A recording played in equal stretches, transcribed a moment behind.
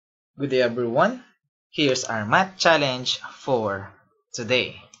Good day everyone, here's our math challenge for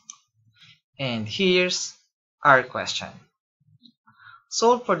today. And here's our question.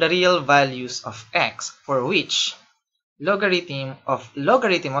 Solve for the real values of x for which logarithm of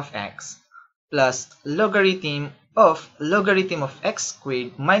x plus logarithm of x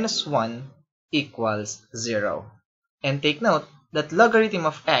squared minus 1 equals 0. And take note that logarithm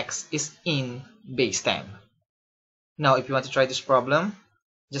of x is in base 10. Now if you want to try this problem,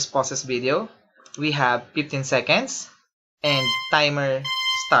 just pause this video. We have 15 seconds and timer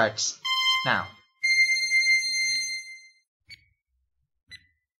starts now.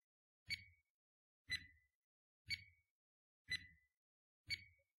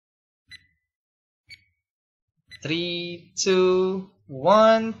 Three, two,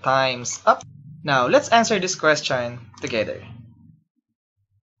 one, time's up. Now let's answer this question together.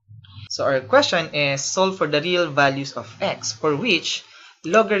 So our question is solve for the real values of x for which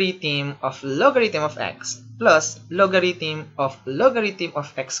logarithm of x plus logarithm of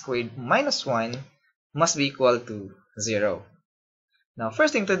x squared minus 1 must be equal to 0. Now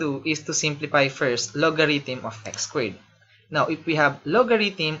first thing to do is to simplify first logarithm of x squared. Now if we have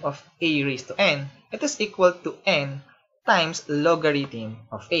logarithm of a raised to n, it is equal to n times logarithm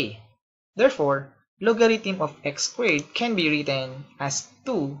of a. Therefore, logarithm of x squared can be written as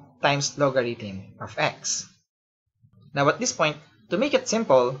 2 times logarithm of x. Now at this point, to make it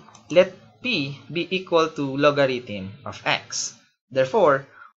simple, let p be equal to logarithm of x. Therefore,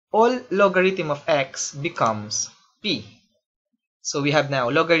 all logarithm of x becomes p. So we have now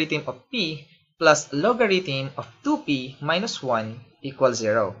logarithm of p plus logarithm of 2p minus 1 equals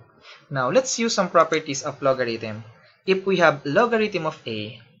 0. Now let's use some properties of logarithm. If we have logarithm of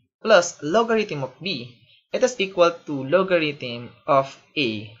a plus logarithm of b, it is equal to logarithm of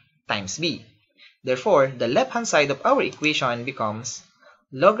a times b. Therefore, the left-hand side of our equation becomes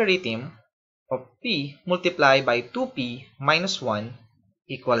logarithm of p multiplied by 2p minus 1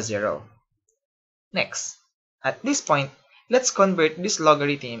 equals 0. Next, at this point, let's convert this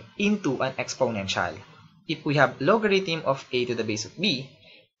logarithm into an exponential. If we have logarithm of a to the base of b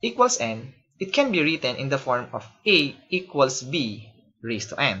equals n, it can be written in the form of a equals b raised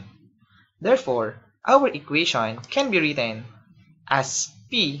to n. Therefore, our equation can be written as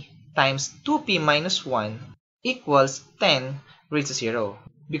p times 2p minus 1 equals 10 raised to 0,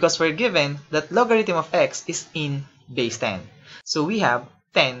 because we're given that logarithm of x is in base 10. So we have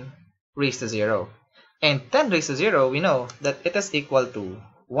 10 raised to 0. And 10 raised to 0, we know that it is equal to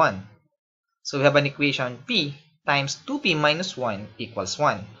 1. So we have an equation p times 2p minus 1 equals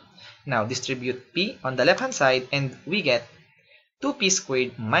 1. Now distribute p on the left hand side and we get 2p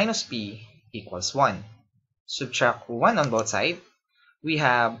squared minus p equals 1. Subtract 1 on both sides. We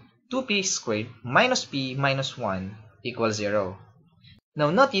have 2p squared minus p minus 1 equals 0.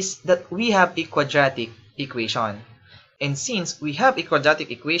 Now notice that we have a quadratic equation. And since we have a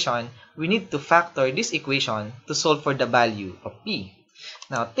quadratic equation, we need to factor this equation to solve for the value of p.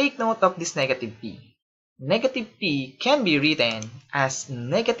 Now take note of this negative p. Negative p can be written as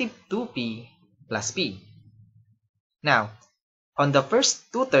negative 2p plus p. Now, on the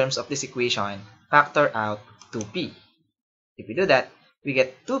first two terms of this equation, factor out 2p. If we do that, we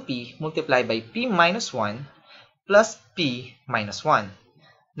get 2p multiplied by p minus 1 plus p minus 1.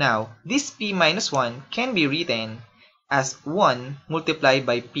 Now, this p minus 1 can be written as 1 multiplied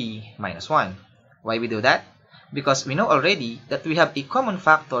by p minus 1. Why we do that? Because we know already that we have a common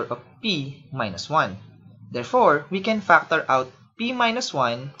factor of p minus 1. Therefore, we can factor out p minus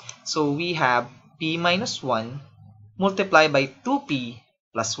 1, so we have p minus 1 multiplied by 2p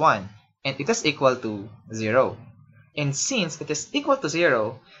plus 1, and it is equal to 0. And since it is equal to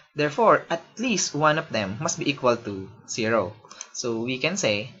 0, therefore at least one of them must be equal to 0. So we can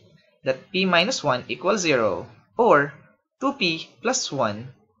say that p minus 1 equals 0 or 2p plus 1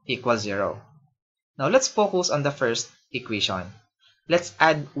 equals 0. Now let's focus on the first equation. Let's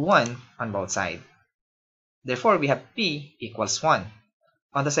add 1 on both sides. Therefore we have p equals 1.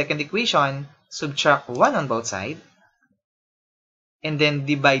 On the second equation, subtract 1 on both sides and then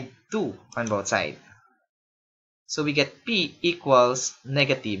divide 2 on both sides. So we get p equals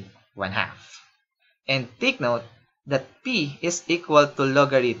negative 1/2. And take note that p is equal to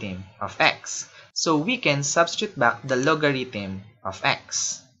logarithm of x. So we can substitute back the logarithm of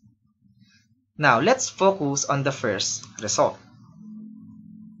x. Now let's focus on the first result.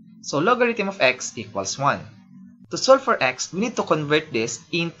 So logarithm of x equals 1. To solve for x, we need to convert this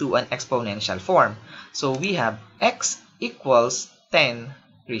into an exponential form. So we have x equals 10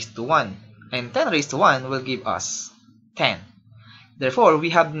 raised to 1. And 10 raised to 1 will give us 10. Therefore,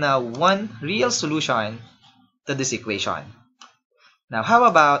 we have now one real solution to this equation. Now, how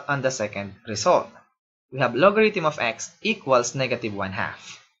about on the second result? We have logarithm of x equals negative 1/2.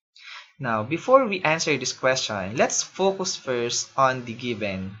 Now, before we answer this question, let's focus first on the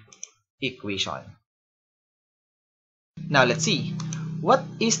given equation. Now, let's see. What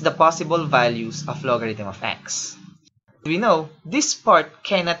is the possible values of logarithm of x? We know this part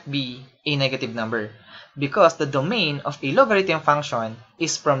cannot be a negative number because the domain of a logarithm function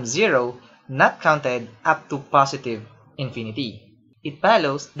is from 0, not counted, up to positive infinity. It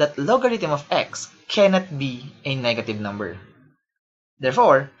follows that logarithm of x cannot be a negative number.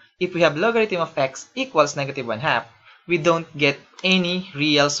 Therefore, if we have logarithm of x equals negative 1/2, we don't get any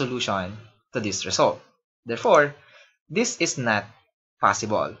real solution to this result. Therefore, this is not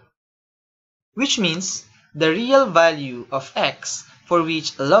possible. Which means the real value of x for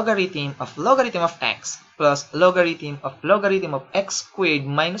which logarithm of x plus logarithm of x squared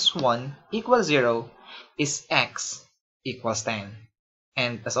minus 1 equals 0 is x equals 10.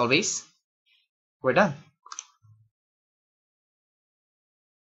 And as always, we're done.